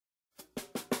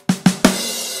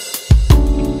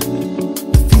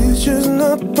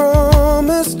I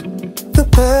promised, the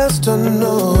past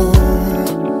unknown.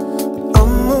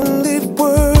 I'm only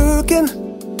working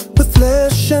with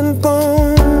flesh and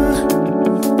bone.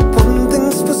 One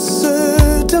thing's for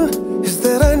certain is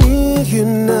that I need you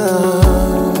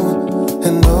now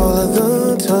and all of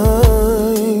the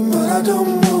time. But I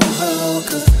don't know how,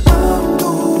 'cause I'm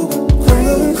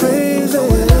going crazy,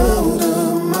 going out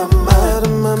of my mind.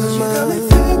 'Cause you got me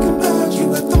thinking about you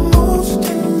at the most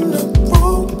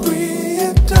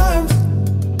inappropriate times.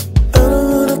 I don't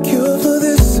want a cure for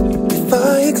this. If I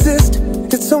exist,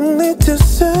 it's only to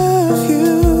serve you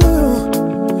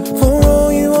for all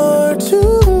you are to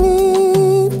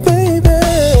me, baby.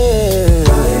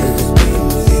 Life is being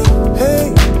with you, hey,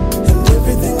 and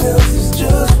everything else is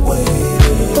just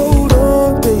waiting. Hold on,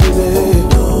 baby.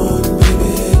 Hold on,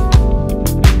 baby.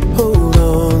 Hold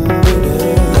on, baby.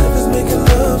 Life is making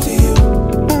love to you,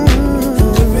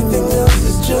 and everything else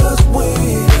is just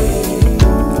waiting.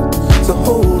 So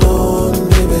hold on,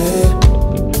 baby.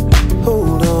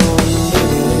 Hold on,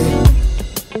 baby.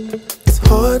 It's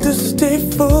hard to stay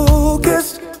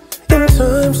focused in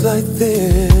times like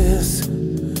this.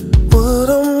 What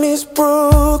on me's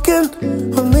broken,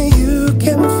 only you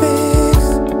can fix.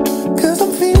 'Cause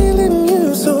I'm feeling you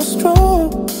so strong.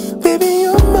 Baby,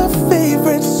 you're my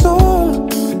favorite song,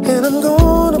 and I'm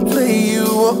gonna play you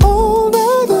all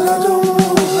night long. I don't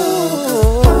know how,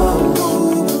 'cause I'm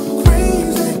going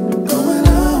crazy, going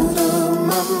out of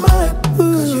my mind.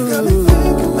 'Cause you got me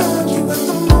thinking about you at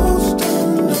the most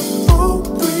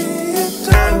inappropriate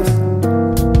times.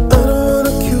 I don't want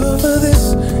a cure for this.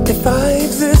 If I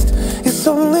exist, it's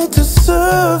only to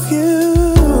serve you